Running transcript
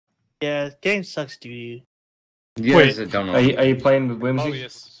Yeah, game sucks, dude. You guys don't know. Are you playing with Whimsy? Oh,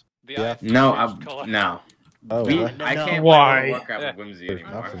 yes. Yeah. No, no. Oh, I can't Why? play Warcraft with Whimsy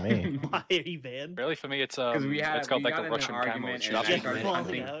anymore. Not for me. Why are you banned? Really, for me, it's it's called like the Russian camel. and Shut I up. started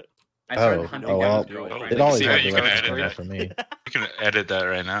hunting. Out. I started hunting down his girlfriend. It always See had how the you can Russian edit camel it? for me. You can edit that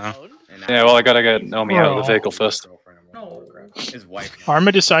right now. Yeah, well, I gotta get Naomi out of the vehicle first. His wife.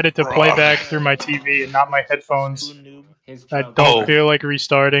 Arma decided to play back through my TV and not my headphones. I don't feel like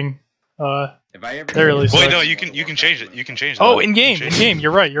restarting. If I ever That really Wait, sucks. no, you can change it. You can change it. Oh, in game.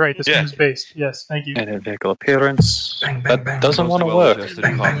 You're right. This Yeah. game's based. Yes, thank you. Edit vehicle appearance. Bang, bang, That bang. doesn't want to Well work. adjusted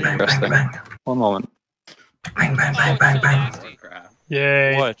Bang, bang, bang, bang, Interesting. bang. One moment. Bang, bang, bang, bang, bang.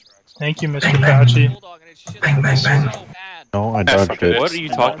 Yay. What? Thank you, Mr. Bang, bang. Fauci. Bang, bang, bang. No, I dodged it. What are you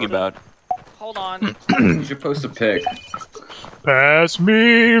talking about? Hold on. You should post a pic. Pass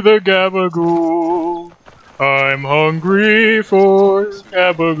me the gabagool. I'm hungry for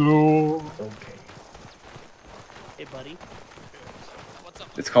gabagool. Hey, buddy.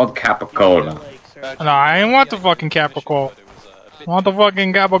 It's called Capicola. No, I ain't want the fucking capicola. I want the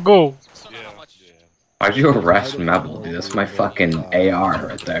fucking gabagool. Why'd you arrest Mebel, dude? That's my fucking AR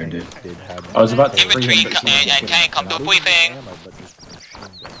right there, dude. I was about to Infantry and tank come to a briefing.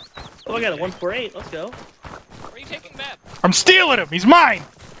 Oh, I got a 148. Let's go. Where are you taking Meb? I'm stealing him. He's mine.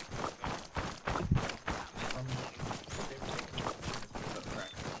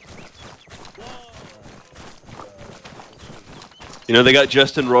 You know, they got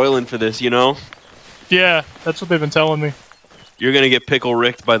Justin Roiland for this, you know? Yeah, that's what they've been telling me. You're gonna get pickle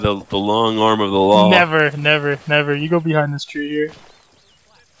ricked by the long arm of the law. Never, never, never. You go behind this tree here.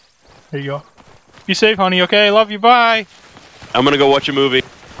 There you go. Be safe, honey, okay? Love you, bye! I'm gonna go watch a movie.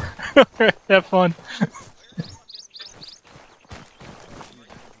 Have fun.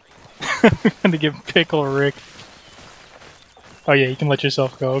 I'm gonna get pickle Rick. Oh yeah, you can let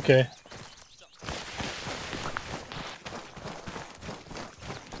yourself go, okay.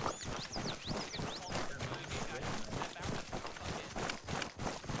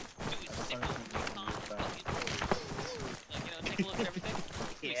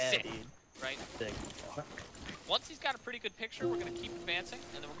 Yeah, dude. Right? Sick. Once he's got a pretty good picture, we're gonna keep advancing,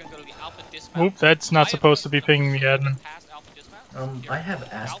 and then we're gonna go to the alpha dismount. Oop, that's not supposed to be pinging the admin. Past alpha dismount. I have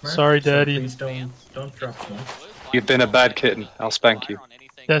asthma. Sorry, Daddy. Please don't drop smoke. You've been a bad kitten. I'll spank you.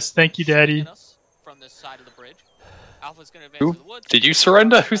 Yes, thank you, Daddy. From this side of the bridge. Alpha's gonna advance Who? to the woods. Did you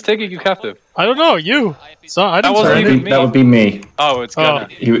surrender? Who's taking you captive? I don't know, you. So I didn't wasn't surrender. even me. That would be me. Oh, it's gonna.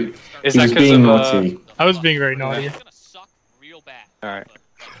 He Is was that 'cause being of, naughty. I was being very naughty. It's gonna suck real bad. Alright.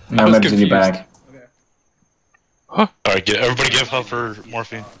 Now was Meb's in your confused. bag. Alright, everybody give help for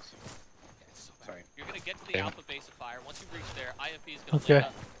morphine. You're gonna get to the Damn. alpha base of fire. Once you reach there, IFE is gonna Okay. link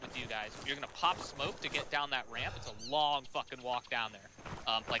up with you guys. You're gonna pop smoke to get down that ramp. It's a long fucking walk down there.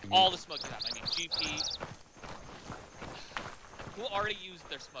 Like all the smoke you have. I mean, GP. Who already used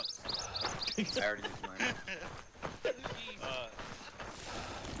their smokes? I already used mine.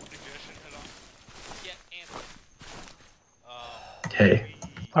 Yeah, and Hey,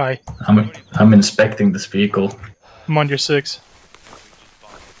 Hi, I'm inspecting this vehicle. I'm on your 6.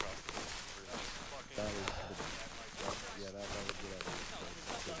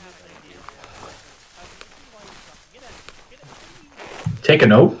 Take a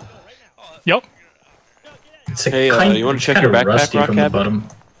note. Yep. It's a Hey, you wanna check kinda your backpack, rusty from the Rockabin? bottom.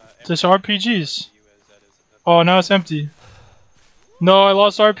 Just RPGs. Oh, now it's empty. No, I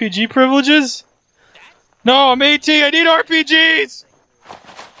lost RPG privileges? No, I'm 18, I need RPGs!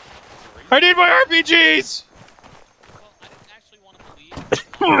 I need my RPGs! well, I didn't actually want to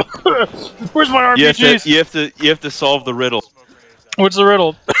believe. Where's my You RPGs? have to solve the riddle. What's the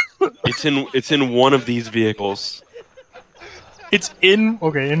riddle? It's in one of these vehicles. It's in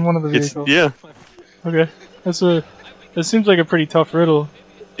one of the It's vehicles. yeah. Okay. That seems like a pretty tough riddle.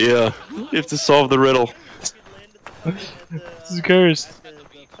 Yeah. You have to solve the riddle. This is cursed.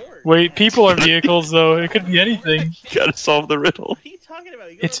 Wait, people are vehicles though. It could be anything. You gotta solve the riddle. What are you talking about?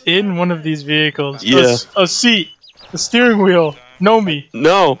 It's in one of these vehicles. Yeah. A seat. A steering wheel. Know me.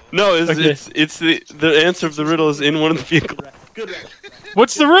 No, Okay. it's the answer of the riddle is in one of the vehicles. Good.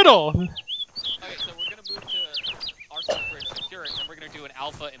 What's the riddle? Okay, so we're gonna move to Arsenal Bridge, secure it, and then we're gonna do an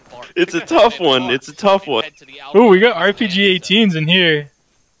alpha embark. It's a tough one. It's a tough one. Head to the alpha. Ooh, we got RPG 18s in here.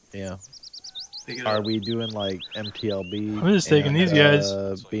 Yeah. Are we doing like MTLB? I'm just taking and, these guys.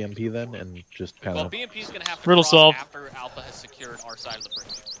 BMP then, and just kind Well, of. BMP's gonna have to Riddle cross solved. after alpha has secured our side of the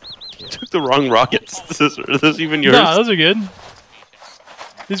bridge. You took the wrong rockets. Are those even yours? Nah, those are good.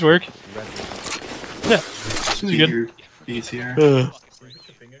 These work. Yeah, these are good. He's here.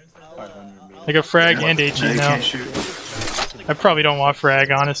 I got frag and HE now. I probably don't want frag,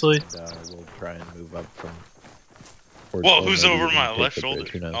 honestly. We'll try and move up from. Whoa, who's over my left shoulder?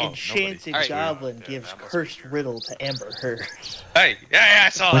 Oh, Enchanted Goblin gives Cursed Riddle to Amber Heard. hey, yeah, I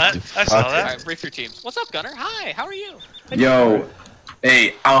saw that. I saw that. Alright, brief your teams. What's up, Gunner? Hi, how are you? Yo,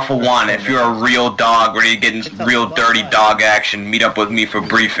 hey, Alpha 1, if you're a real dog ready to get in real dirty dog action, meet up with me for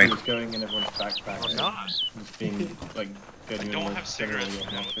briefing. Going in everyone's backpack. Or not. It's being, like, I don't have cigarettes.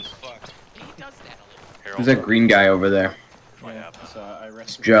 Fuck. He does that a little. Who's that green guy over there? Yeah, so I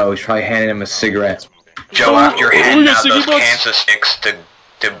rescued Joe, he's probably handing him a cigarette. Joe, after you're handing out Siggy those Bucks. cancer sticks to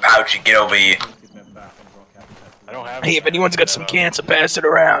Pouchy, get over here. I don't have. Hey, if anyone's got some cancer, pass it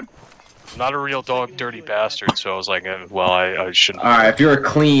around. I'm not a real dog, dirty bastard. So I was like, well, I shouldn't. Alright, if you're a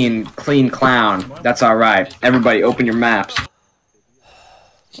clean clown, that's alright. Everybody, open your maps.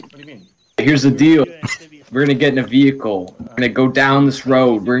 What do you mean? Here's the deal. We're gonna get in a vehicle. We're gonna go down this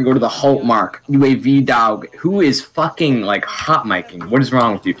road. We're gonna go to the halt mark. UAV dog. Who is fucking, like, hot micing? What is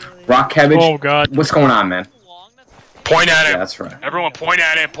wrong with you? Rock Cabbage? Oh god. What's going on, man? Point at him. Yeah, that's right. Everyone, point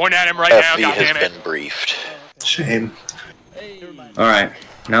at him. Point at him right now. Goddammit. briefed. Shame. Alright,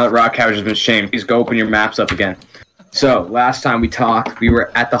 now that Rock Cabbage has been shamed, please go open your maps up again. So, last time we talked, we were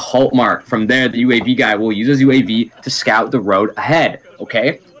at the halt mark. From there, the UAV guy will use his UAV to scout the road ahead,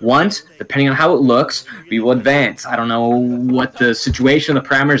 okay? Once, depending on how it looks, we will advance. I don't know what the situation, the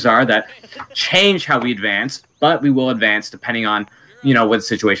parameters are that change how we advance, but we will advance depending on, you know, what the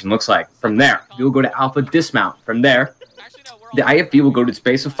situation looks like. From there, we will go to Alpha Dismount. From there, the IFV will go to its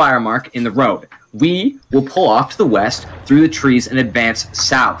base of fire mark in the road. We will pull off to the west through the trees and advance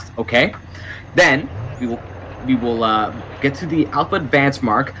south, okay? Then, we will get to the Alpha Advance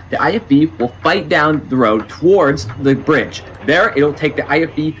mark. The IFV will fight down the road towards the bridge. There, it'll take the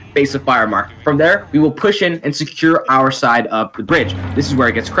IFV base of fire mark. From there, we will push in and secure our side of the bridge. This is where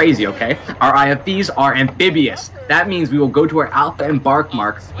it gets crazy, okay? Our IFVs are amphibious. That means we will go to our Alpha Embark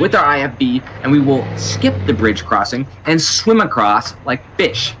mark with our IFV, and we will skip the bridge crossing and swim across like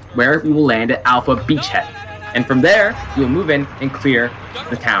fish, where we will land at Alpha Beachhead. And from there, we will move in and clear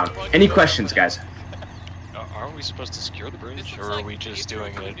the town. Any questions, guys? Aren't we supposed to secure the bridge, or are we just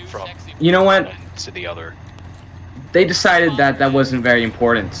doing it from You know what? one to the other? They decided that that wasn't very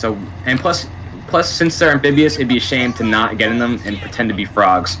important. So, and plus, since they're amphibious, it'd be a shame to not get in them and pretend to be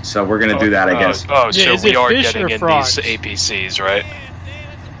frogs. So we're gonna do that, I guess. Oh, Yeah, so is we it are fish getting or in frogs? these APCs, right?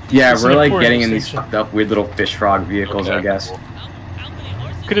 Yeah, It's we're an like important getting in these distinction. fucked up weird little fish frog vehicles, Okay, I guess. cool.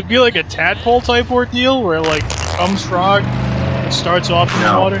 Could it be like a tadpole type ordeal where like comes frog, it starts off in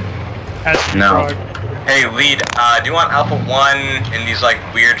the No. water? Has to be No. frog. Hey, lead. Do you want Alpha 1 in these like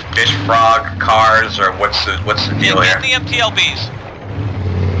weird fish frog cars, or what's the deal here? the MTLBs.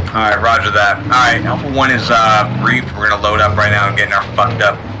 All right, Roger that. All right, Alpha 1 is briefed. We're gonna load up right now and get in our fucked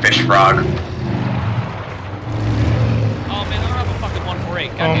up fish frog. Oh man, I don't have a fucking 148.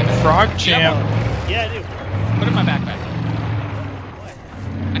 God damn it. Frog champ. Yeah, I do. Put it in my backpack.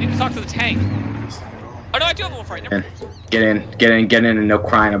 I need to talk to the tank. Oh no, I do have a 148. Never mind. get in, and no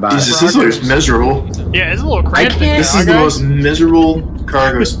crying about Jesus, it. this looks miserable. Yeah, it's a little cramped. can't- This is the most miserable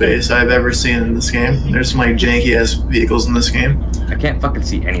cargo space I've ever seen in this game. There's some like janky ass vehicles in this game. I can't fucking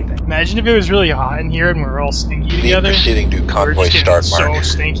see anything. Imagine if it was really hot in here and we're all stinky together. proceeding to We're convoy just getting start mark.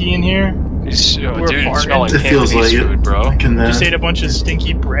 so stinky in here. Dude, We're it's farting. smelling It feels like Cantonese it. food, bro. I can, Just ate a bunch of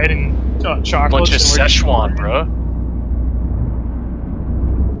stinky bread and chocolates. Bunch of and we're just Szechuan, farting. bro.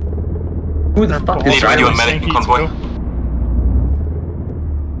 Who the Our fuck balls is are Lead, you really a medic stinky, convoy? too.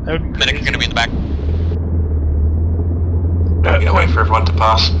 That would be Medic crazy. gonna be in the back. I'm gonna wait for everyone to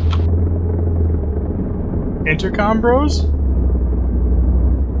pass. Intercom bros?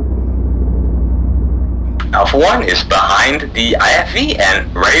 Alpha 1 is behind the IFV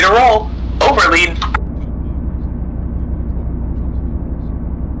and ready to roll. Over, lead.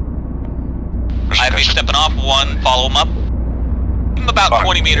 IFV stepping off, 1, follow him up. Give him about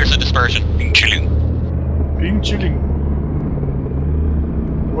 20 meters of dispersion. Being chilling.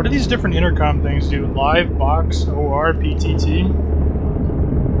 What do these different intercom things do? Live, box, OR, PTT?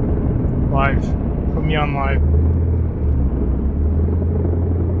 Live. Put me on live.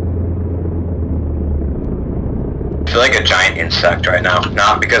 I feel like a giant insect right now.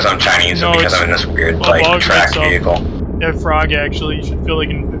 Not because I'm Chinese, No, but because it's I'm in this weird a like bug track itself. vehicle. Yeah, frog actually. You should feel like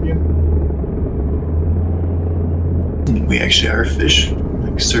an amphibian. We actually are fish,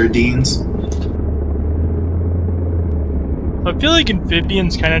 like sardines. I feel like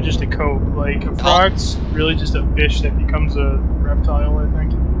amphibian's kind of just a cope. Like, a frog's really just a fish that becomes a reptile, I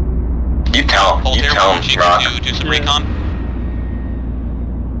think. You tell him, Rock. Do some Yeah. recon.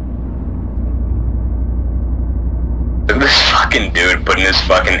 This fucking dude putting his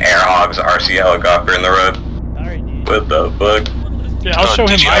fucking Air Hogs RC helicopter in the road. Alright, dude. What the fuck? Yeah, I'll show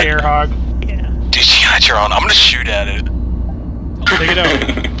him my air hog. Dude, you got your own. I'm gonna shoot at it. Take it out.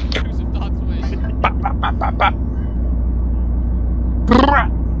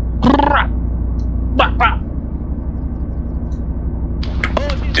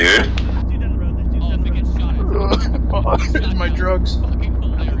 Dude. There's my drugs.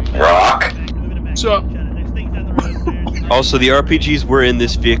 Rock. What's up? Also, the RPGs were in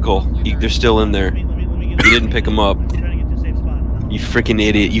this vehicle. They're still in there. You didn't pick them up. You freaking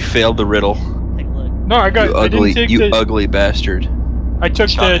idiot! You failed the riddle. No, I got. You ugly, I didn't take you the, ugly bastard. I took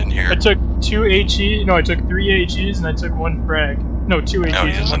I took 2 HE. No, I took 3 HEs and I took 1 frag. No, 2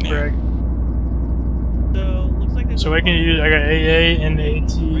 HEs and 1 frag. So I can use. I got AA and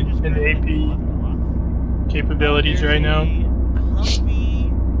AT and AP capabilities right now.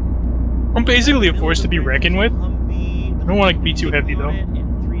 I'm basically a force to be reckoned with. I don't want to be too heavy though.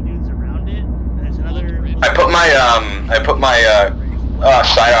 I put my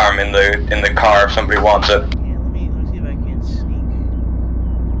sidearm in the car if somebody wants it.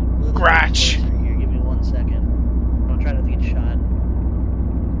 Scratch. Here, give me 1 second. I'll try not to get shot.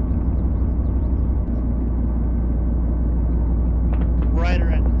 Right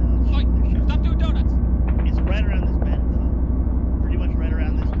around. Stop doing donuts. It's right around this bend, though. Pretty much right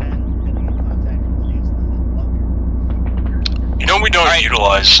around this bend. Gonna get contact from the dudes in the bunker. You know we don't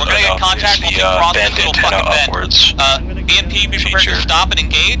utilize We're gonna get contact. We'll take cross this little fucking upwards. BMP, be prepared to stop and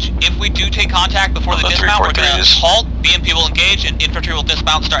engage. If we do take contact before the dismount, we're gonna halt. BMP will engage, and infantry will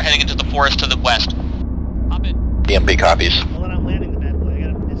dismount and start heading into the forest to the west. Hop in. BMP copies. Well, then I'm landing the bad boy. I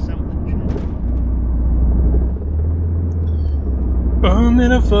gotta disassemble it. I'm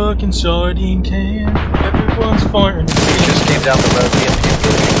in a fucking sardine can. Everyone's farting. We just came down the road. BMP.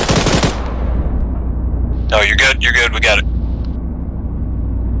 No, you're good. You're good. We got it.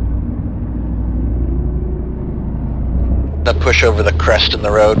 The push over the crest in the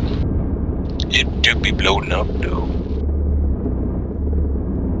road. It do be bloating up, though.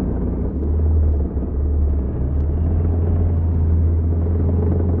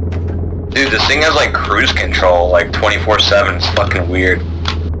 Dude, this thing has like cruise control, like 24/7. It's fucking weird.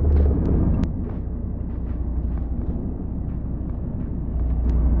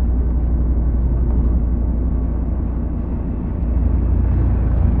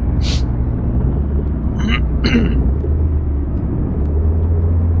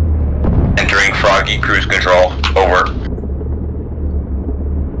 Entering Froggy cruise control. Over.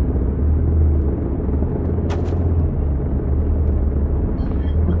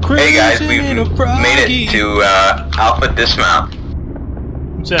 Hey guys, we've made it to Alpha Dismount.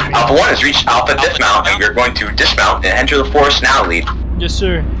 Alpha 1 has reached Alpha Dismount, and we're going to dismount and enter the forest now, lead. Yes,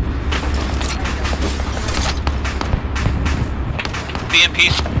 sir.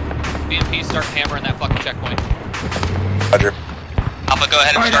 BMP, start hammering that fucking checkpoint. Roger. Alpha, go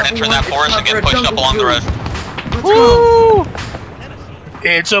ahead and start entering that forest and get pushed up along the road. Woo!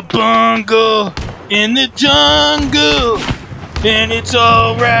 It's a bungle in the jungle, and it's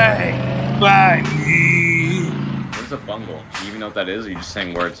alright by me. What is a bungle? Do you even know what that is, or are you just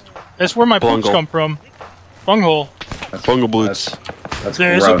saying words? That's where my poops Bungle. come from. Bunghole. Bungle boots. That's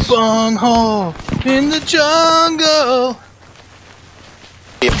There's gross. a bunghole in the jungle.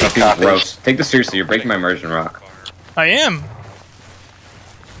 That's gross. Take this seriously. You're breaking my immersion, Rock. I am.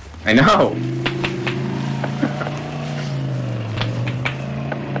 I know.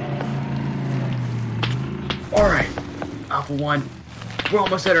 All right, Alpha 1. We're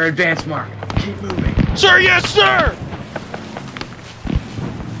almost at our advance mark. Keep moving. Sir, yes, sir.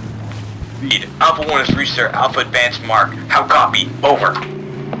 Lead. Alpha 1 has reached their Alpha advance mark. How copy? Over.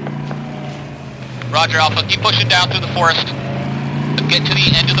 Roger, Alpha. Keep pushing down through the forest. Get to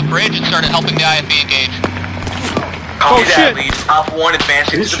the end of the bridge and start helping the IFV engage. Copy that, shit. lead. Alpha 1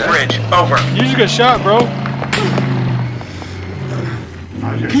 advancing to the bridge. Over. You just got shot, bro.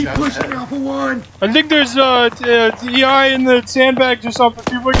 Keep pushing, Alpha 1. I think there's EI in the sandbags or something.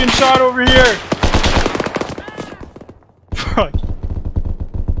 People are getting shot over here. Fuck.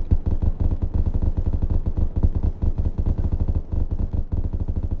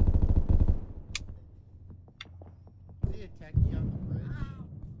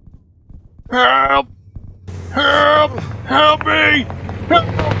 Help! Help! Help me! Help!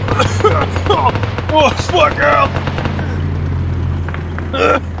 Oh, fuck, help!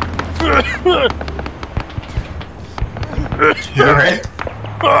 You alright?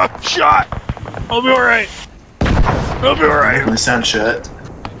 Oh, shot! I'll be alright. I'll be alright. Making me sound shut.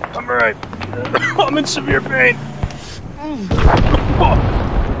 I'm alright. I'm in severe pain.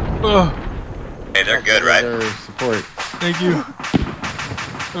 Hey, they're good, right? Support. Thank you.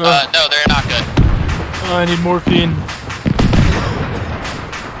 No, they're not good. I need morphine.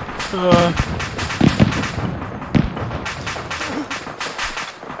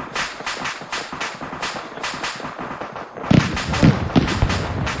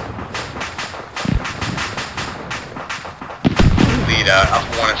 Lead,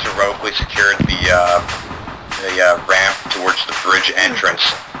 Alpha 1 has heroically secured the ramp towards the bridge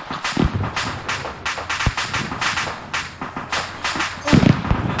entrance.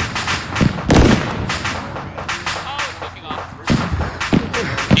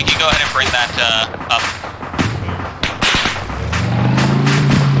 You can go ahead and bring that up.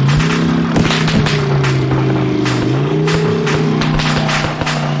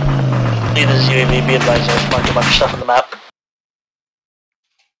 Lead is UAV, be advised, I just marked a bunch of stuff on the map.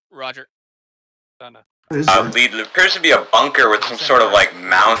 Roger. Lead, there appears to be a bunker with some sort of like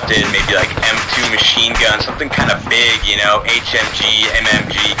mounted, maybe like M2 machine gun, something kind of big, you know, HMG,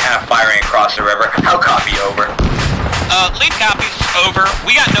 MMG, kind of firing across the river. How copy, over? Lead copies, over.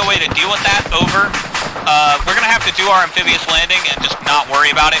 We got no way to deal with that, over. We're gonna have to do our amphibious landing and just not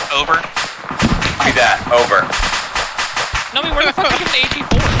worry about it, over. Copy that, over. No, where the fuck are you getting the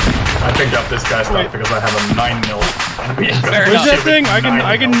AT-4? I picked up this guy's stuff because I have a 9mm. Where's that thing? I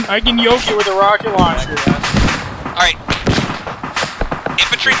can yoke it with a rocket launcher. Alright.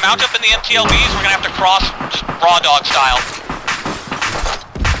 Infantry, mount up in the MTLBs. We're gonna have to cross raw dog style.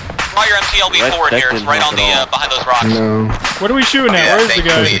 Draw your MTLB forward here. It's right on the behind those rocks. No. What are we shooting at? Where's the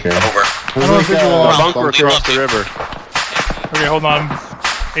guy? Over. I don't think we'll bunker across the river. Okay, hold on.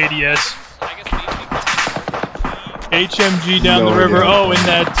 ADS. HMG down the river. Oh, in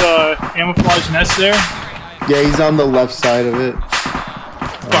that camouflage nest there? Yeah, he's on the left side of it.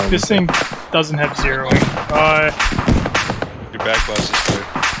 Fuck, this thing doesn't have zeroing. Your back blast is clear.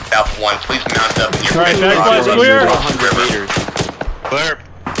 Alpha 1, please mount up in your Alright, back blast clear. 100 meters. Clear.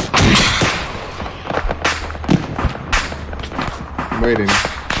 I'm waiting.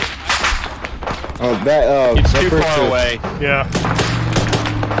 Oh, that, It's that too person- far away. Yeah.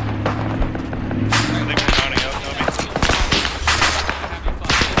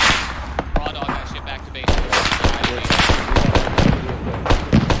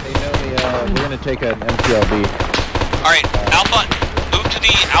 We're gonna take an MTLB. Alright, Alpha, move to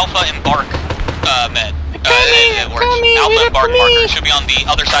the Alpha Embark med. It works. Alpha Embark marker should be on the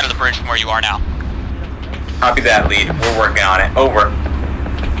other side of the bridge from where you are now. Copy that, lead. We're working on it. Over.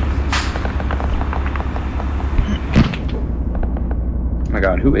 Oh my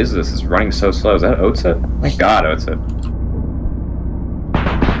god, who is this? It's running so slow. Is that Otsa? My god, Otsa.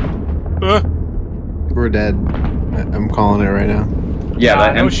 We're dead. I'm calling it right now. Yeah, Nah,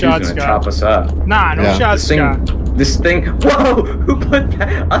 that no M2's shots, gonna Scott. chop us up. Nah, no shots, Scott. This thing. Whoa! Who put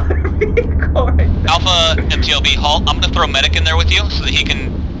that other vehicle right there? Alpha MTLB, halt. I'm gonna throw medic in there with you so that he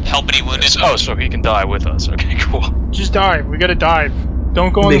can help any wounded. Oh, so he can die with us. Okay, cool. Just dive. We gotta dive.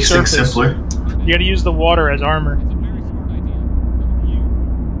 Don't go on the Makes things surface. simpler. You gotta use the water as armor.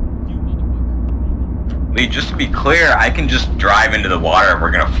 Lead, just to be clear, I can just drive into the water and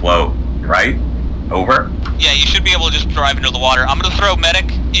we're gonna float, right? Over. Yeah, you should be able to just drive into the water. I'm gonna throw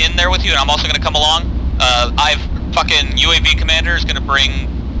medic in there with you, and I'm also gonna come along. I've fucking UAV commander is gonna bring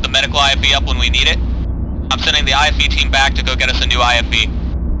the medical IFV up when we need it. I'm sending the IFV team back to go get us a new IFV.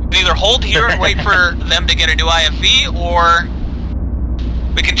 We can either hold here and wait for them to get a new IFV, or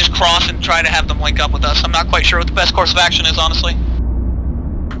we can just cross and try to have them link up with us. I'm not quite sure what the best course of action is, honestly.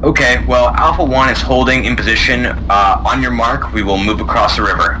 Okay, well, Alpha 1 is holding in position. On your mark, we will move across the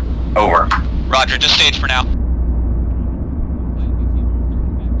river. Over. Roger, just stage for now.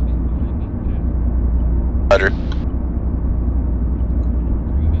 Better.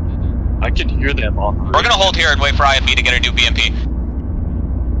 I can hear them on the We're gonna hold here and wait for IFV to get a new BMP.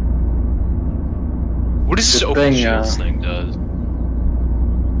 What is this open shields thing does?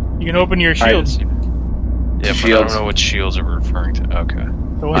 You can open your shields. Yeah, but I don't know what shields are referring to. Okay.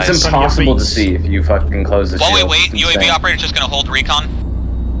 It's impossible to see if you fucking close the While we shield. wait, UAV operator's just gonna hold recon.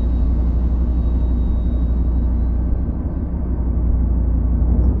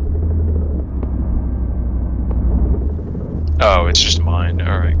 Oh, it's just mine.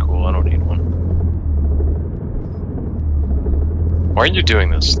 Alright, cool. I don't need one. Why are you doing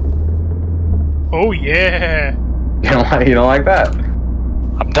this? Oh yeah. You don't like that?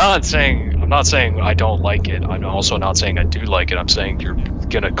 I'm not saying I don't like it. I'm also not saying I do like it. I'm saying you're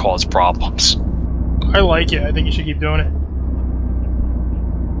gonna cause problems. I like it. I think you should keep doing it.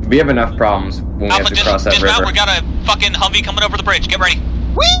 We have enough problems when we have to cross that dismount, river. we got a fucking Humvee coming over the bridge. Get ready.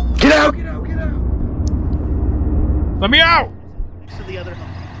 Whee! Get out! Let me out! Next to the other Humvee.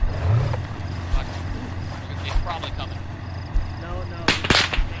 It's probably coming. No.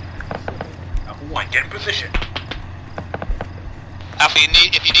 Alpha 1, get in position. Alpha,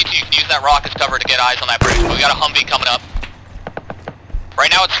 if you need to, you can use that rock as cover to get eyes on that bridge. But we got a Humvee coming up. Right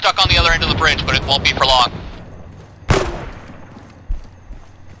now it's stuck on the other end of the bridge, but it won't be for long.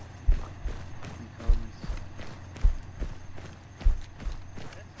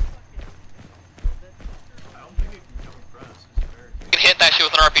 You can hit that shit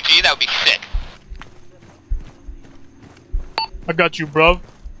with an RPG, that would be sick. I got you, bro.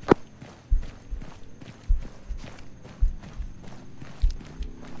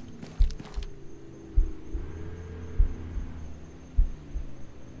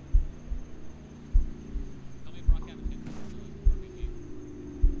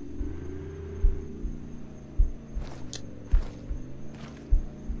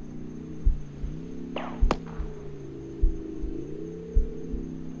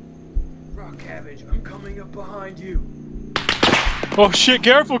 Rock Cabbage, I'm coming up behind you. Oh shit,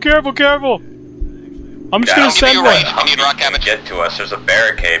 careful, careful, careful! I'm just gonna send one. I need rock damage. Get to us. There's a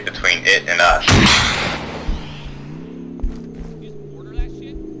barricade between it and us.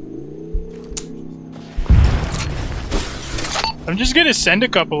 I'm just gonna send a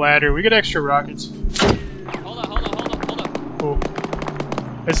couple at her. We get extra rockets. Hold on. Cool.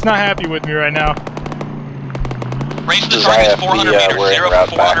 It's not happy with me right now. Range of the target is 400 meters, 0 for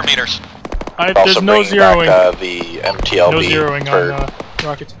 400 meters. There's no zeroing. The MTLB no zeroing for on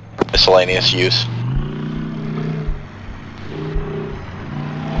rockets. miscellaneous use.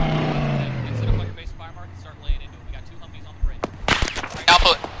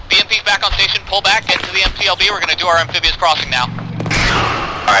 Alpha, BMP's back on station, pull back, get to the MTLB, we're gonna do our amphibious crossing now.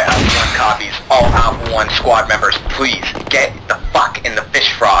 Alright, Alpha 1 copies. All Alpha 1 squad members, please get the fuck in the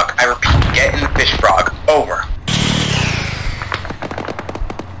fish frog. I repeat, get in the fish frog. Over.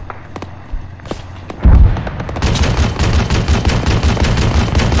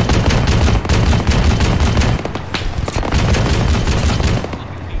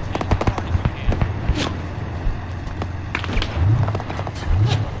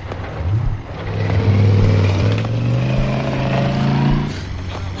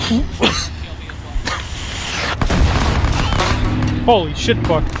 Holy shit,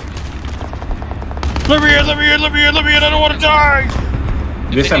 fuck. Let me in, let me in, let me in, let me in, I don't want to die!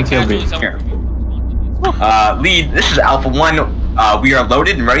 This MTLB, here. Lead, this is Alpha 1. We are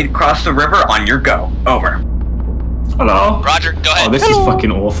loaded and ready to cross the river on your go. Over. Hello. Roger, go ahead. Oh, this is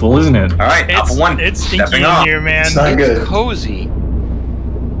fucking awful, isn't it? Alright, Alpha 1, It's stepping stinky off. in here, man. It's not good. Cozy.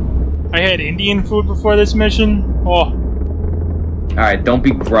 I had Indian food before this mission. Oh. Alright, don't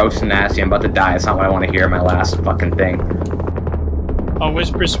be gross and nasty. I'm about to die. That's not what I want to hear in my last fucking thing. I'll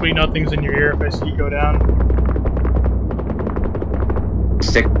whisper sweet nothings in your ear if I see you go down.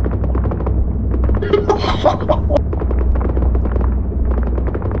 Stick.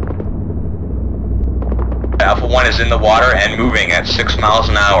 Alpha 1 is in the water and moving at 6 miles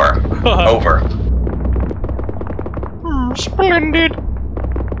an hour. Over. Splendid.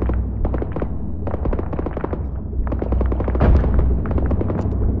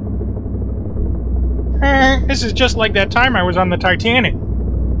 This is just like that time I was on the Titanic.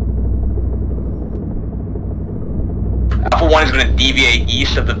 Alpha 1 is going to deviate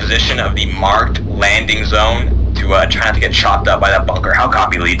east of the position of the marked landing zone to try not to get chopped up by that bunker. How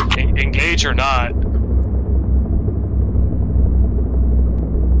copy, lead? Engage or not.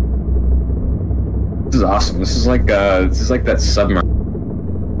 This is awesome. This is like that submarine.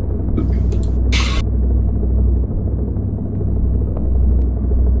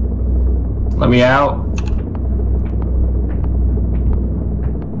 Let me out.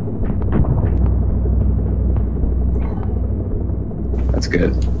 That's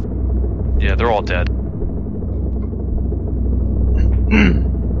good. Yeah, they're all dead.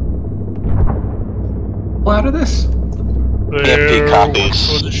 Pull out of this. There copies.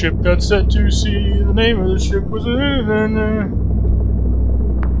 was a ship that set to sea. The name of the ship was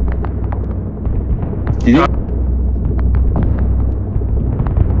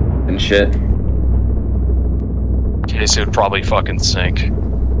And shit. Case it would probably fucking sink.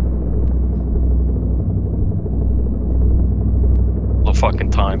 The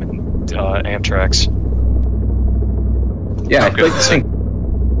fucking time in Amtrak's. Yeah, I feel like this thing.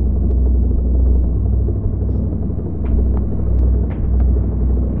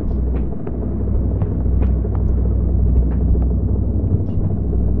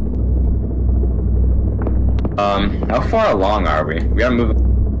 How far along are we? We gotta move.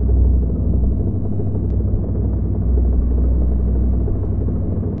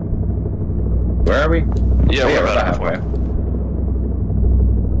 Where are we? Yeah, we're about halfway.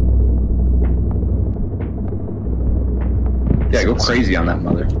 Yeah, go crazy on that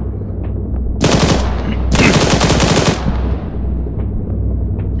mother.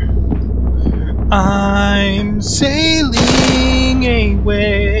 I'm sailing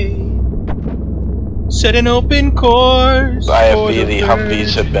away, set an open course. IFV, the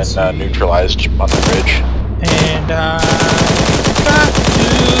Humvees have been neutralized on the bridge. And I've got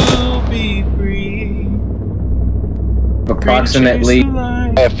to be free. Approximately.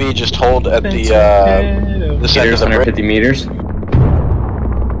 IFV, just hold at the this end of the 150 bridge. meters.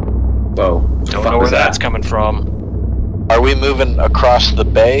 Whoa. Don't know where that's coming from. Are we moving across the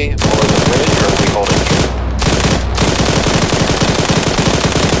bay or the bridge, or are we holding here?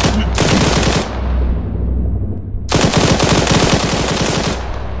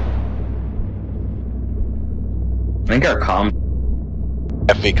 I think our comm.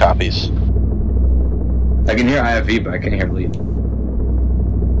 IFV copies. I can hear IFV, but I can't hear lead.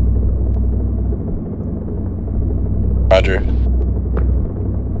 Roger.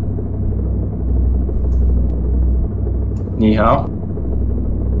 Ni hao.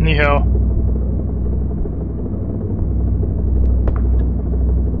 Ni hao.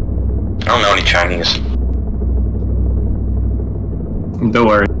 I don't know any Chinese. Don't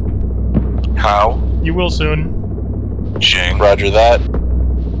worry. How? You will soon. Jing. Roger that.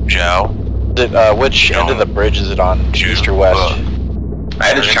 Zhao. Which end of the bridge is it on? East or west? I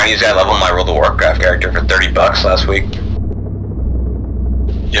had a Chinese guy level my World of Warcraft character for $30 last week.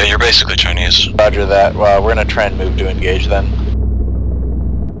 Yeah, you're basically Chinese. Roger that. Well, we're gonna try and move to engage then.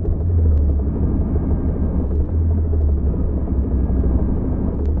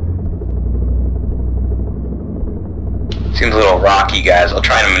 Seems a little rocky, guys. I'll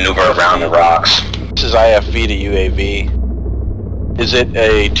try to maneuver around the rocks. This is IFV to UAV. Is it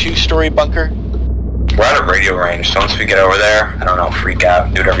a 2-story bunker? We're out of radio range, so once we get over there, I don't know, freak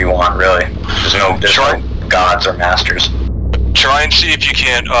out, do whatever you want, really. There's no gods or masters. Try and see if you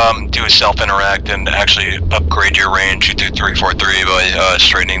can't do a self-interact and actually upgrade your range to 343 by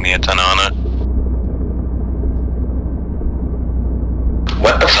straightening the antenna on it.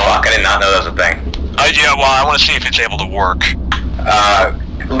 What the fuck? I did not know that was a thing. Yeah, well, I want to see if it's able to work.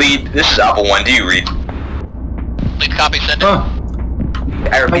 Lead, this is Alpha 1, do you read? Lead copy, send it.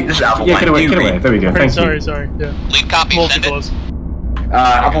 I repeat, this is Alpha 1, get away, do you get away. read? There we go, thank sorry, you. Sorry, yeah. Lead copy, send it.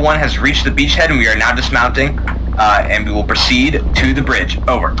 Alpha 1 has reached the beachhead and we are now dismounting, and we will proceed to the bridge.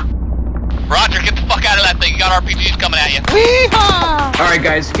 Over. Roger, get the fuck out of that thing. You got RPGs coming at you. Weehaw! Alright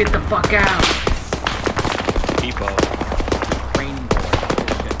guys, get the fuck out!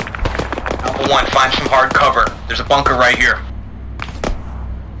 Alpha 1, find some hard cover. There's a bunker right here.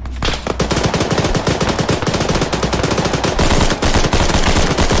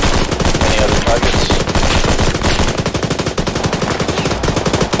 Any other targets?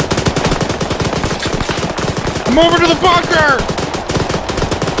 I'm over to the bunker!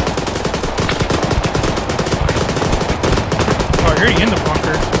 Oh, you're already in the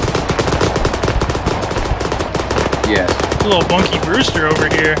bunker. Yes. A little bunky Brewster over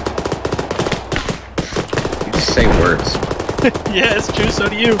here. You just say words. Yeah, it's true, so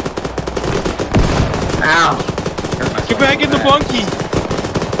do you. Ow! Get back in the bunkie!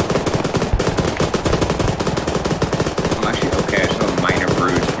 I'm actually okay, I just have a minor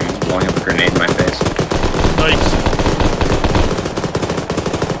bruise from blowing up a grenade in my face. Nice.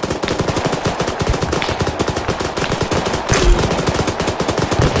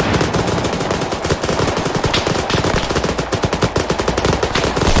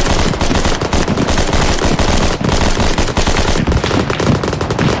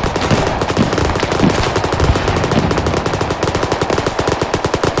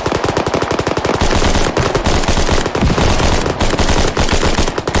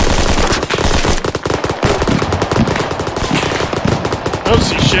 I don't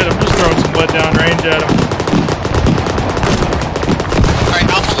see shit, I'm just throwing some lead down range at him. Alright,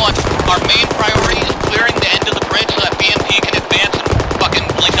 Alpha 1, our main priority is clearing the end of the bridge so that BMP can advance and fucking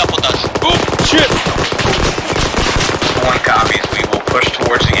link up with us. Oop! Shit! Alpha 1 copies. We will push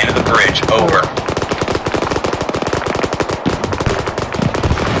towards the end of the bridge. Over.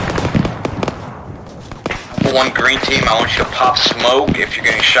 Alpha 1 green team, I want you to pop smoke. If you're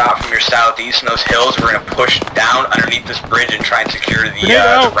getting shot from your southeast in those hills, we're gonna push down underneath this bridge and try and secure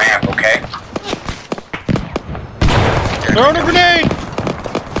the ramp, okay? Throwing a grenade!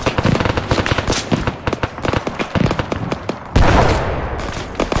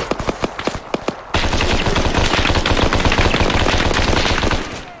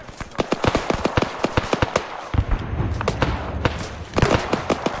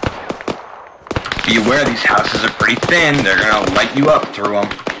 Be aware these houses are pretty thin. They're gonna light you up through them.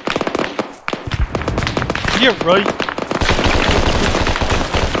 Yeah, right.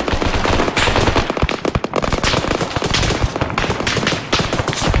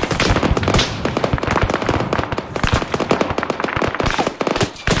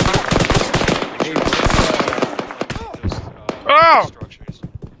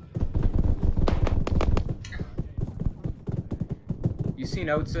 You see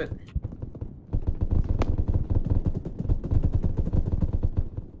notes it?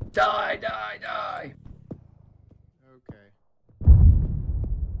 Die, die, die!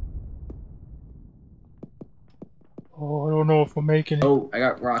 Oh, I don't know if we're making it. Oh, I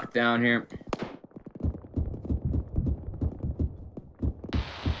got rocked down here.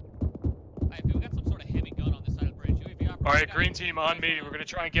 Alright, green team on me. We're gonna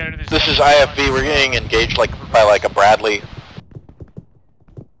try and get into this. This is IFB. We're getting engaged by a Bradley.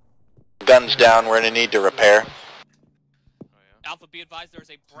 Guns down. We're gonna need to repair. Alpha, be advised there's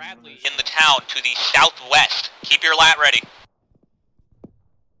a Bradley in the town to the southwest. Keep your lat ready.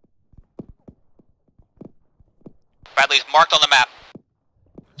 Bradley's marked on the map.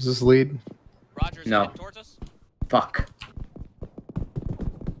 Is this lead? Roger's no. heading towards us. Fuck.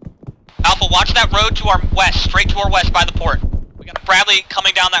 Alpha, watch that road to our west, straight to our west by the port. We got a Bradley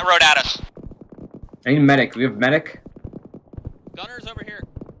coming down that road at us. I need a medic. Do we have a medic? Gunner's over here.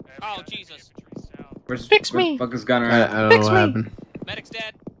 Oh, Jesus. Where's me. Where the fuck is Gunner I at? don't know what happened. Medic's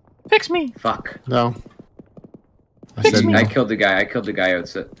dead. Fix me. Fuck. No. I killed the guy. I killed the guy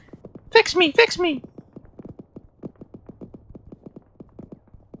outside. Fix me. Fix me.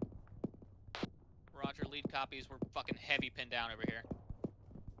 Roger, lead copies. We're fucking heavy pinned down over here.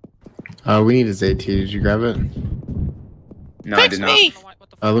 We need his AT. Did you grab it? No, I did not.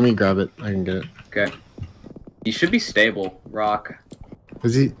 Let me grab it. I can get it. Okay. He should be stable, Rock.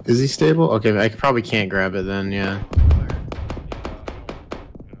 Is he stable? Okay, I probably can't grab it then, yeah.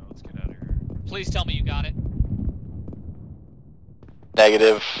 Please tell me you got it.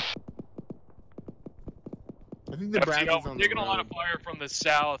 Negative. I think the Bradley's on You're the getting a lot road. of fire from the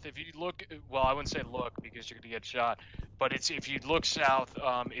south. If you look, well, I wouldn't say look because you're gonna get shot. But it's if you look south,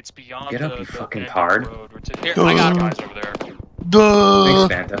 it's beyond Get up, you the fucking end of tard. the road. We're taking Here, I got guys over there. Duh.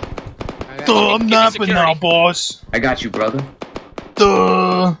 Thanks, Fanta. Duh, I'm napping now, boss. I got you, brother.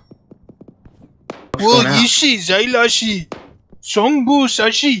 Duh. What's going on? Yishi, Zailashi. Songbu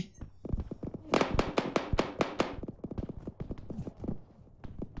Sashi.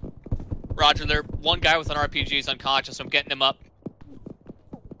 Roger, there. One guy with an RPG is unconscious. I'm getting him up.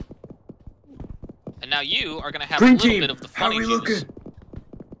 And now you are gonna have Green a little team, bit of the how are funny we juice. looking?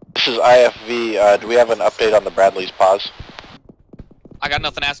 This is IFV. Do we have an update on the Bradley's pause? I got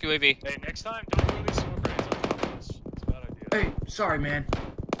nothing to ask you, AV. Hey, next time, don't release smoke grenades on top of us. It's a bad idea. Hey, sorry, man.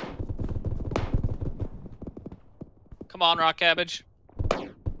 Come on, Rock Cabbage.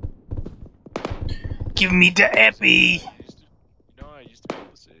 Give me the epi.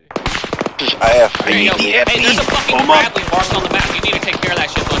 This is IFV. There you go. Hey, there's a fucking Bradley marked on the map. You need to take care of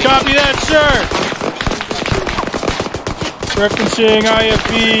that shit, buddy. Copy that, sir. Referencing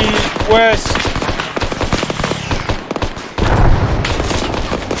IFB West.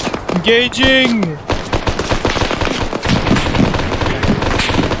 Engaging.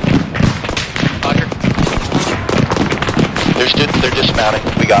 Roger. They're dismounting.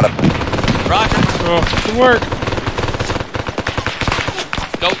 We got him. Roger. Oh, good work.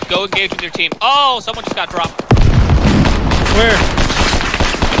 Go engage with your team. Oh, someone just got dropped. Where?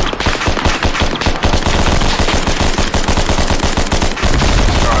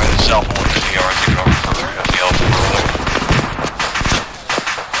 Alright, it's Alpha 1 to the AR, take it over further at the Alpha roller.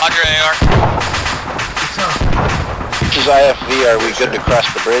 Roger, AR. This is IFV. Are we good to cross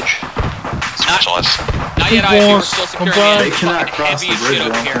the bridge? Specialist. Not yet, IFB. We're still securing the They enemy. cannot Fucking cross heavy the as bridge, shit I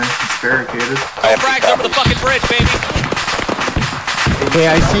over don't here. think. It's barricaded. Frags over the fucking bridge, baby. Hey,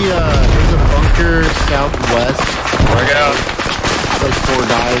 I see there's a bunker southwest. Work it out. Like 4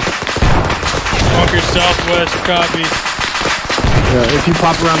 guys. Bunker southwest, copy. Yeah, if you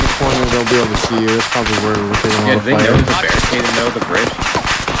pop around the corner, they'll be able to see you. That's probably where we're taking a Yeah, lot do of they fire. know the barricade and know the bridge?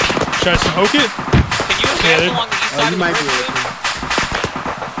 Should I smoke it? Can you advance along the east side of You the might be bridge? able to.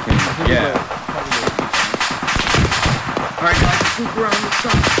 Yeah. Alright, guys, swoop around the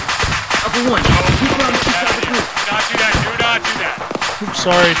side. Alpha 1, swoop around the side of the bridge. Do not do that. Do not do that. Oops,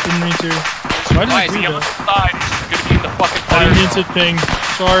 sorry, didn't mean to. Why did Why I is do he on that? the side? He's gonna be in the fucking I fire didn't mean zone. to ping.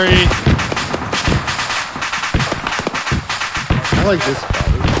 Sorry. I like this spot.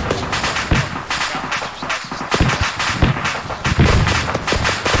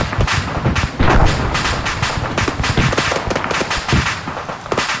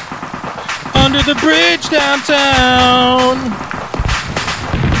 Under the bridge downtown.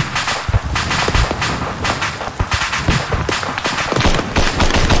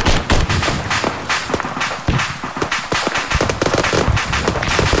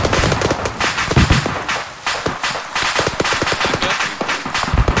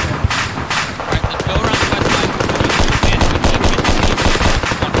 Alright, let's go around the west side.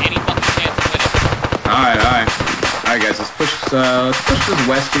 Want any fucking chance of winning. Alright, guys, let's push this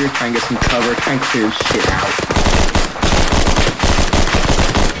west here, try and get some cover, try and clear shit out.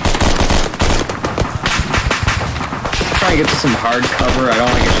 Try and get to some hard cover. I don't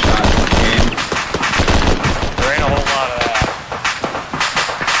want to get shot if I can. There ain't a whole lot of that.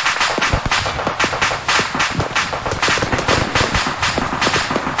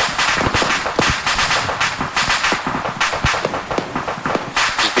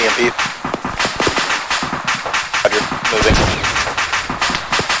 BMP. Roger, moving.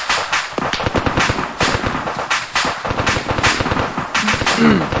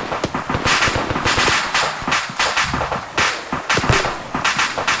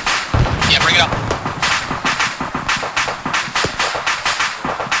 Yeah, bring it up.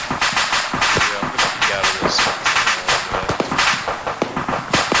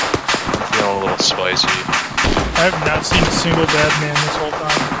 I'm feeling a little spicy. I have not seen a single bad man this whole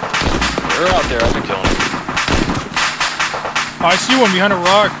time. They're out there, I've been killing them. Oh, I see one behind a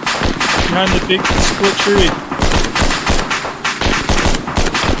rock. Behind the big split tree.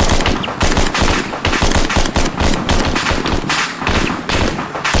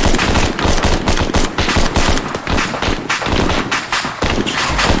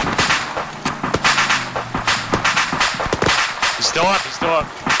 He's still up, he's still up.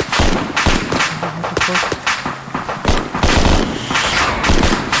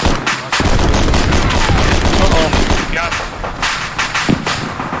 Got him.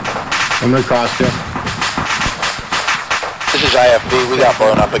 I'm gonna cross you. This is IFB, we got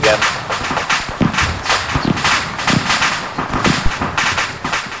blown up again.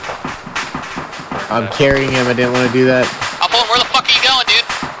 I'm carrying him, I didn't want to do that. Alpha, where the fuck are you going, dude?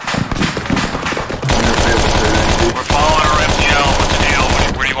 We're following our MTL. What's the deal?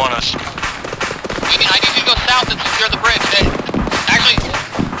 Where do you want us? I need you to go south and secure the bridge. Actually,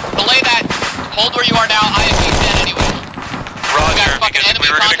 belay that. Hold where you are now. IFB dead anyway. Roger, because we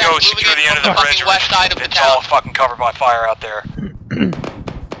were gonna go secure the end of the bridge. West side of the It's town. all fucking covered by fire out there.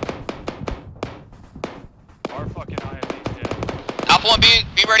 Alpha 1,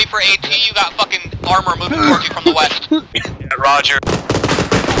 be ready for AT. You got fucking armor moving towards you from the west. Yeah, Roger.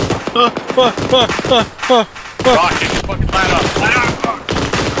 Rock, get your fucking ladder up. Ladder up!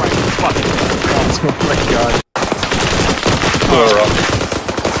 Oh my god.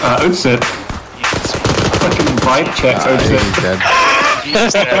 Outset. Fucking vibe check, outset.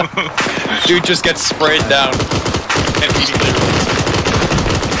 He's dead. Dude just gets sprayed down.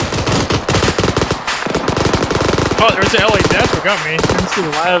 Oh, there's an LA death that got me. Into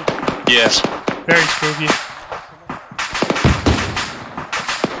the lab. Yes. Very spooky.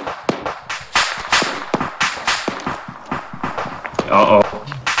 Uh-oh.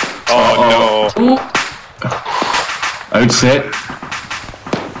 Oh no. Outset.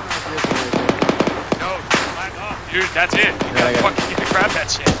 Dude, that's it. You gotta fucking get to grab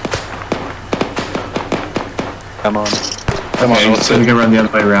that shit. Come on. Come on, so we can run the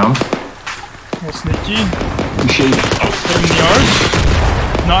other way around. Well, sneaky. Shit. Put him in the yard.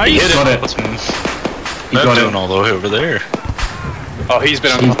 Nice. He got it. He got doing it. all the way over there. Oh, he's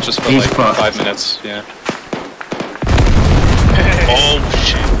been unconscious for He's like fucked. 5 minutes, yeah. Oh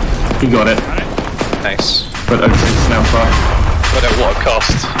shit. He got it. Nice. But Outset's now fucked. But at what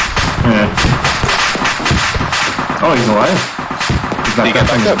cost? Yeah. Oh, he's alive. He's Did he get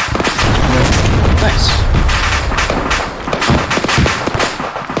back up? Yeah. Nice.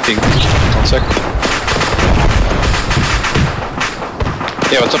 Ding. 1 sec.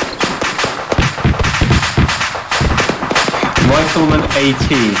 Yeah, what's up? Rifleman AT.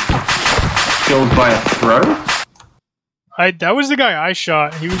 Killed by a throw? That was the guy I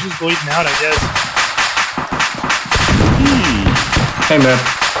shot. He was just bleeding out, I guess. Hey man.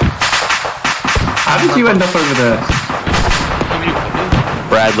 How did you end up over there?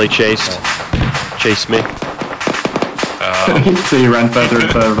 Bradley chased me. So you ran further and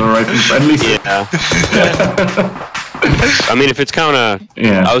further away from friendly. Yeah. I mean, if it's kind of,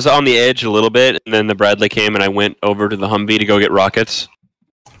 Yeah. I was on the edge a little bit, and then the Bradley came, and I went over to the Humvee to go get rockets.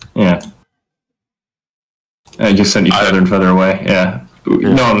 Yeah. I just sent you further and further away. Yeah.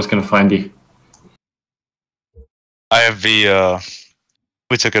 No one was gonna find you. I have the,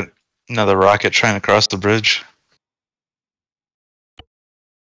 we took another rocket trying to cross the bridge.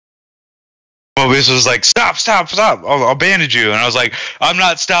 Mobius was like, stop, I'll bandage you. And I was like, I'm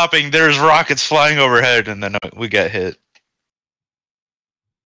not stopping, there's rockets flying overhead, and then we got hit.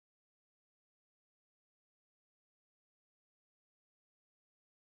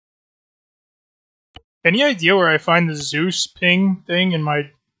 Any idea where I find the Zeus ping thing in my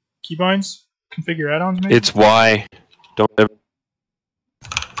keybinds? Configure add-ons, maybe? It's why. Don't ever.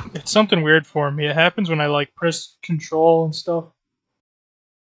 It's something weird for me. It happens when I like press control and stuff.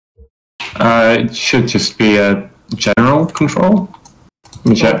 It should just be a general control. Let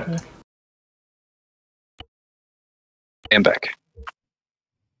me check. Okay. And back.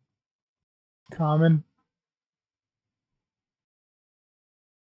 Common.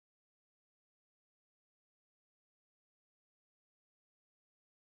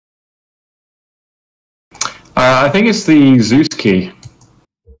 I think it's the Zeus key.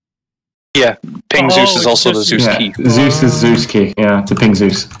 Yeah, ping Zeus is also the Zeus key. Zeus is Zeus key. Yeah, to ping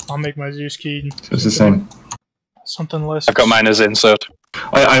Zeus. I'll make my Zeus key. So it's the same. Something less. I've got mine as insert.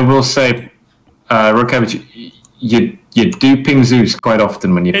 I will say, Rokavich, you do ping Zeus quite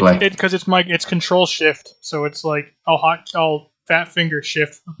often when you play. Because it's control shift, so it's like I'll fat finger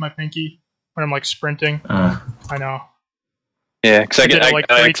shift with my pinky when I'm like sprinting. I know. Yeah, because I did it like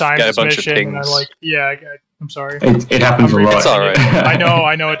 3 times get a this bunch mission, of pings. and I'm sorry. It happens a lot. It's alright.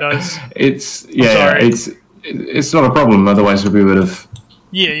 I know it does. It's not a problem. Otherwise, we would have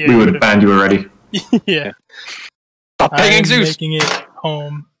we would have banned you already. Yeah. Stop pinging Zeus. Making it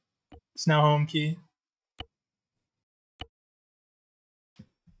home. It's now home key.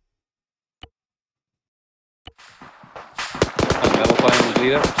 Metal flying the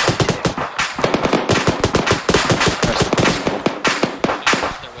leader.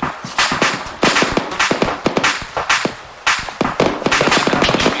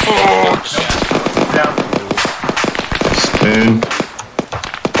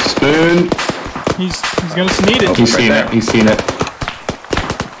 Spoon. He's gonna need it. He's seen it. He's seen it.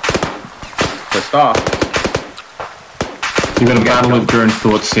 Pissed off. You're gonna battle with your own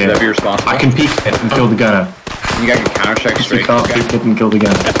thoughts here. That'd be responsible. I can peek it and kill the gunner. You guys can counter check straight. You can't peek it and kill the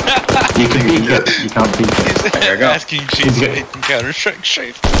gunner. You can peek it. You can't peek it. There you go. Asking Chief if he can counter strike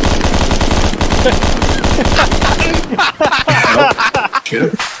straight.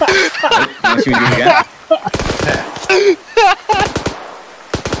 Good. Want to see me do it again?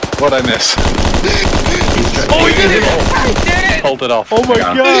 What'd I miss? Oh, he did it! Hold it off. Oh my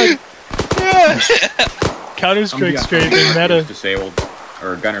god! Counter strike straight in meta. Disabled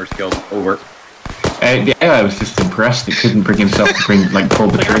or gunner's killed. Over. The AI was just impressed. He couldn't bring himself to pull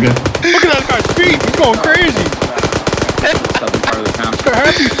the trigger. Look at that guy's feet! He's going crazy! Part of the town. Look at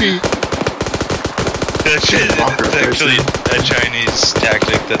happy feet! That shit, it's actually a Chinese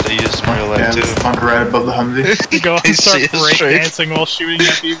tactic that they use in real life too. Yeah, bunker right above the Humvee. You go and start see it straight. breakdancing while shooting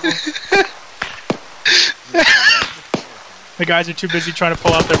at people. The guys are too busy trying to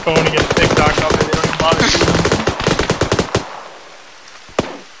pull out their phone and get a TikTok up and they don't even bother shooting.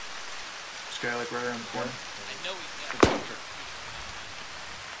 This guy like right around the corner.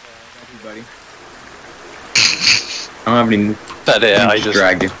 Buddy. I don't have any. That I just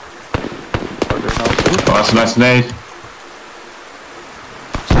dragged you. Oh, that's a nice nade.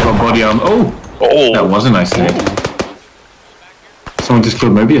 Got body arm. Oh! That was a nice nade. Someone just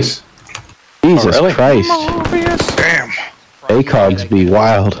killed Mobius. Jesus Christ. Damn. ACOGs be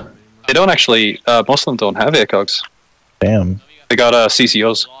wild. They don't actually, most of them don't have ACOGs. Damn. They got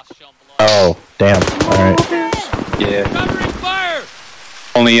CCOs. Oh, damn. Alright. Yeah.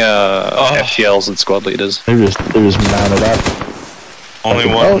 Only FTLs and squad leaders. They're just mounted up. Only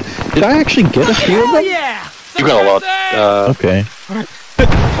one. Oh, did I actually get a few of them? You got a lot. Okay.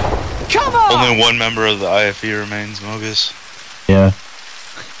 Come on! Only one member of the IFE remains, Mobius. Yeah.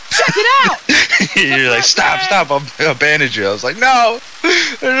 Check it out! You're like, stop, I'll bandage you. I was like, no!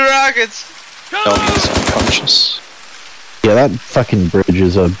 There's rockets! No, he's unconscious. Yeah, that fucking bridge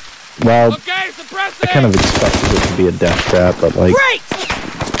is a... Well, I kind of expected it to be a death trap, but like...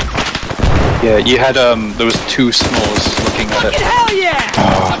 Yeah, you had, there was 2 smalls looking at it. Hell yeah!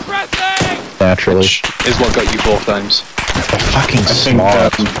 Naturally. Which is what got you both times. The fucking small,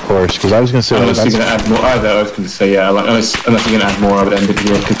 of course, because I was going to say... Unless you're going to add more... I was going to say, yeah, like, unless you're going to add more, I would end it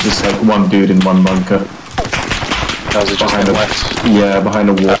here, because just like one dude in one bunker. That was it just left? Yeah, behind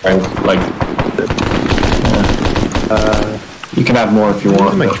a wall, like... Yeah. You can add more if you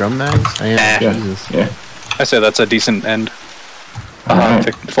want. Make drum mags? Yeah. I say that's a decent end.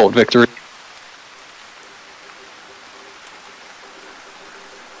 Alright. Full victory.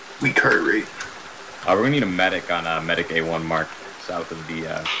 Weak heart rate. We're gonna need a medic on medic A1 mark, south of the,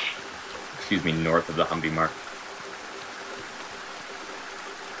 north of the Humvee mark.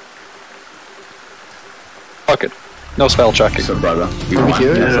 Fuck it. No spell checking. So, brother, Did we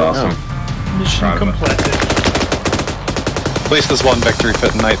do it? That's awesome. Mission completed. At least there's one victory for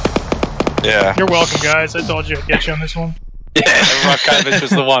tonight. Yeah. You're welcome, guys. I told you I'd get you on this one. Yeah, Rockavich was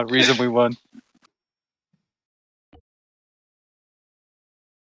the reason we won.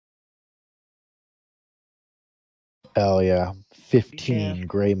 Hell yeah. 15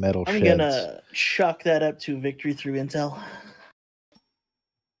 gray metal sheds. I'm gonna chuck that up to victory through intel.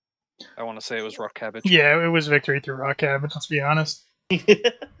 I want to say it was rock cabbage. Yeah, it was victory through rock cabbage. Let's be honest.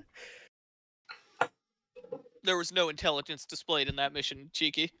 There was no intelligence displayed in that mission,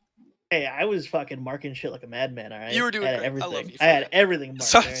 Cheeky. Hey, I was fucking marking shit like a madman, alright? You were doing I had great. everything. I love you. I had everything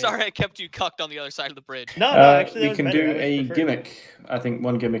marked. Sorry, I kept you cucked on the other side of the bridge. No, actually, that we was can better. do I a preferred gimmick. I think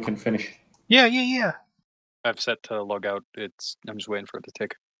one gimmick can finish. Yeah. I've set to log out. I'm just waiting for it to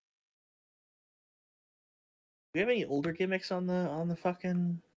tick. Do we have any older gimmicks on the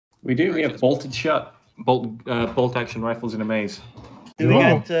fucking? We do. We have bolted shut, bolt action rifles in a maze. We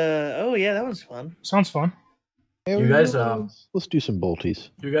got. Oh yeah, that was fun. Sounds fun. You guys, let's do some bolties.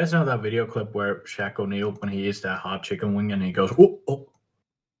 You guys know that video clip where Shaq O'Neal, when he eats that hot chicken wing and he goes, "Oh, oh,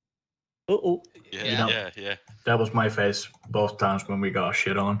 oh." Yeah. That was my face both times when we got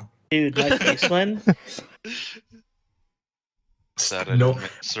shit on. Dude, my face when. Just out of nowhere.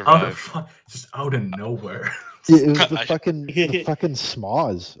 It was the fucking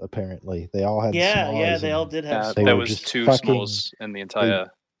smaws. Apparently, they all had. Yeah, they all did have. That was just 2 smalls in the entire.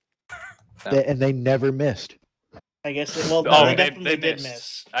 And they never missed. I guess they definitely did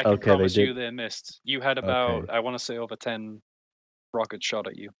miss. I can promise they you they missed. You had about, I want to say, over 10 rockets shot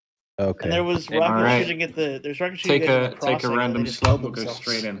at you. Okay. And there was rocket shooting at the. There's rocket shooting at the crossing. Take a random slot. We'll go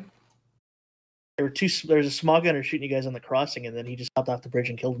straight in. There's a small gunner shooting you guys on the crossing, and then he just hopped off the bridge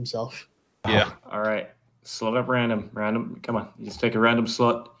and killed himself. Yeah. All right. Slot up random. Come on. You just take a random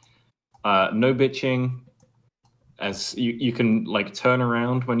slot. No bitching. As you can like turn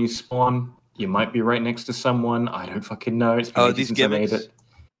around when you spawn. You might be right next to someone. I don't fucking know. It's been ages since I made it.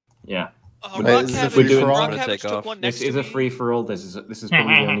 Yeah. This is a free for all. This is a free for all. This is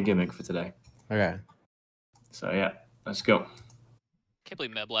probably the only gimmick for today. Okay. So yeah, let's go. Can't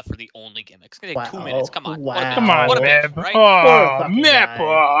believe Meb left for the only gimmick. It's gonna take 2 minutes. Come on. Wow. Come on, Meb. Right? Oh,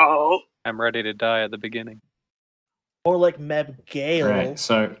 Meb. I'm ready to die at the beginning. Or like Meb Gale. Right.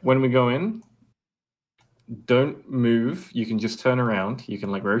 So when we go in, don't move. You can just turn around. You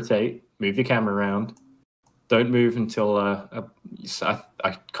can like rotate, move your camera around. Don't move until I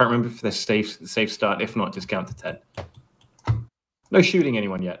can't remember if there's safe start. If not, just count to 10. No shooting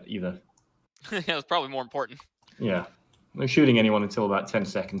anyone yet either. Yeah, that's probably more important. Yeah. No shooting anyone until about 10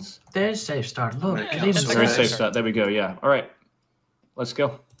 seconds. There's safe start. Look, There is safe start. There we go. Yeah. All right. Let's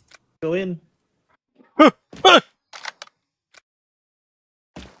go. Go in.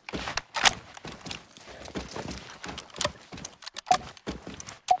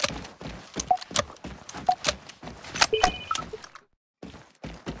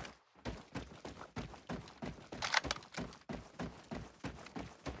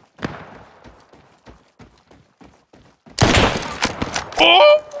 Oh!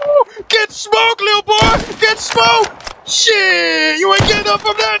 Get smoked, little boy! Get smoked! Shit! You ain't getting up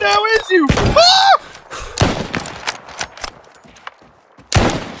from that now, is you? Ah!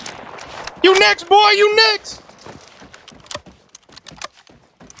 You next, boy! You next!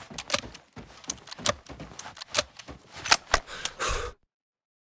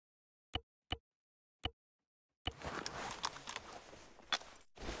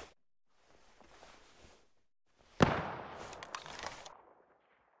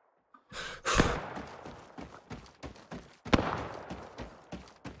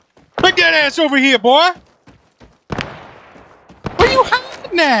 Bring that ass over here, boy! Where you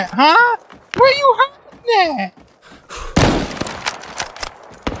hiding at, huh? Where you hiding at?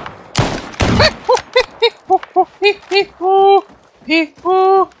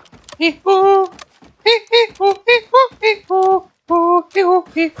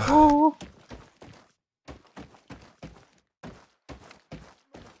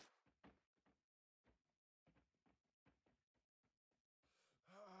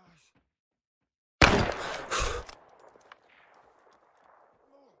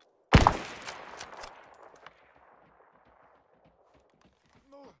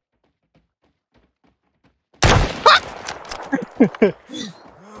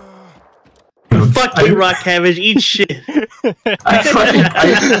 Fuck you, Rock Cabbage. Eat shit. I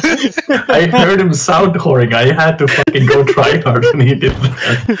heard him sound whoring. I had to fucking go try hard and he did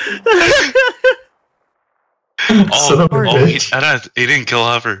that. He didn't kill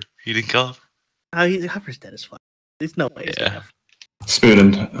Hover. He didn't kill Hover. Oh, Hover's dead as fuck. There's no way. Yeah. Spoon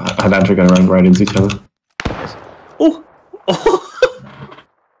and Hadant are going to run right into each other. Oh!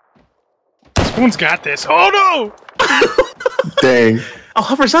 Spoon's got this. Oh no! Dang. Oh,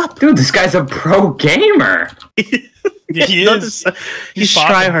 Hover's up! Dude, this guy's a pro gamer! Yeah, he is. He's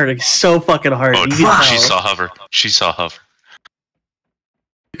tryharding so fucking hard. Oh, You can she tell. saw Hover. She saw Hover.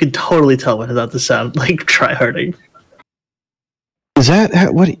 You can totally tell without the sound like tryharding. Is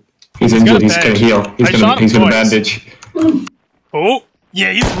that what? He's injured. He's going to heal. He's going to bandage. Oh!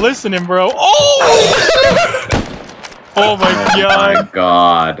 Yeah, he's listening, bro. Oh! Oh my god. My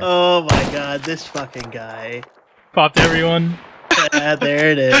god. Oh my god, this fucking guy. Popped everyone. Yeah,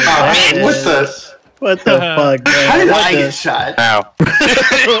 there it is. What What the fuck, man? How did I get shot? Ow. Oh,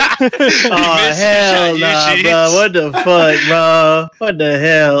 hell nah, bro. What the fuck, bro? What the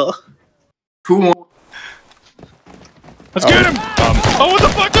hell? Who won? Let's get him! Oh, what the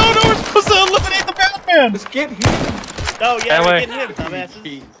fuck? No, no, we're supposed to eliminate the Batman! Let's get him! Oh, yeah, That we're way. getting him,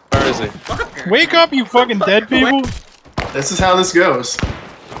 dumbasses. Where is he? Wake up, you fucking dead people! This is how this goes.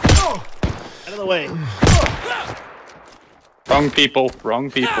 Out of the way. Wrong people. Wrong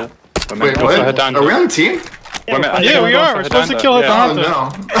people. Wait, what? Are we on the team? Yeah, we are. We're supposed to kill Hidanta.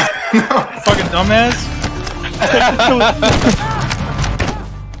 Oh, no. Fucking dumbass.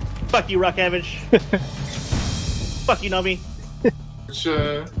 Fuck you, Rock Cabbage. Fuck you, Nubby.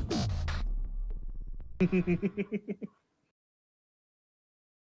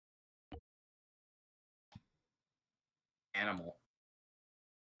 Animal.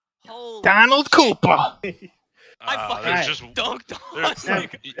 Holy Donald Cooper. I fucking just dunked on.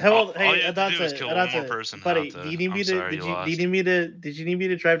 Hold, all you hey, have to do is kill one more Adante, person. buddy, Adante. do you need me I'm to? sorry, Did you you lost. did you need me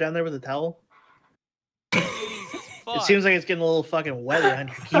to drive down there with a towel? It seems like it's getting a little fucking wet on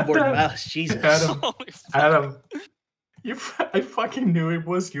your keyboard and mouse. Jesus. Adam, I fucking knew it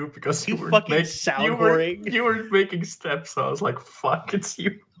was you because you were fucking sound whoring. You were making steps, so I was like, "Fuck, it's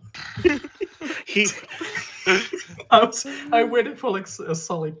you." I waited for like a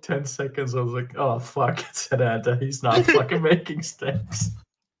solid 10 seconds. I was like, "Oh fuck, it's Ananda. He's not fucking making steps."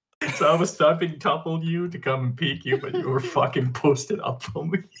 So I was stopping topple you to come and peek you, but you were fucking posted up for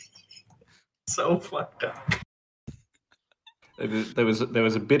me. So fucked up. There was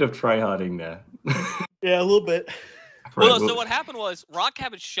a bit of tryharding there. Yeah, a little bit. Well, so what happened was Rock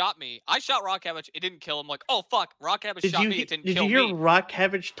Cabbage shot me. I shot Rock Cabbage. It didn't kill him. Like, oh fuck, Rock Cabbage shot me. It didn't kill me. Did you hear Rock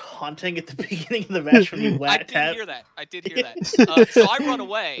Cabbage taunting at the beginning of the match when you whacked I did hear that. I did hear that. So I run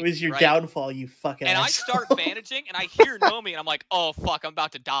away. It was your right? downfall, you fucking And asshole. I start bandaging, and I hear Nomi, and I'm like, oh fuck, I'm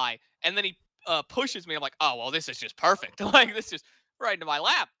about to die. And then he pushes me. I'm like, oh well, this is just perfect. Like this is right into my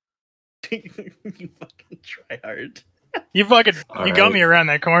lap. You fucking try hard. You fucking, you got me around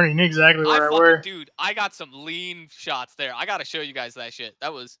that corner. You knew exactly where I were. Dude, I got some lean shots there. I gotta show you guys that shit.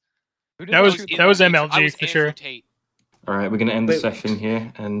 That was MLG for sure. All right, we're gonna end the session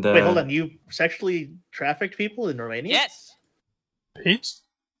here. And Wait, hold on. You sexually trafficked people in Romania? Yes. Peace.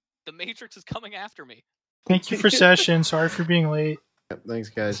 The Matrix is coming after me. Thank you for session. Sorry for being late. Thanks,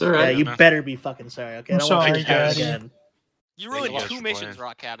 guys. Yeah, you better be fucking sorry. Okay, I don't want to happen again. You ruined 2 missions,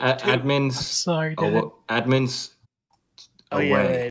 Rock Cabbage. Admins. Sorry, admins. Oh, yeah, away. right.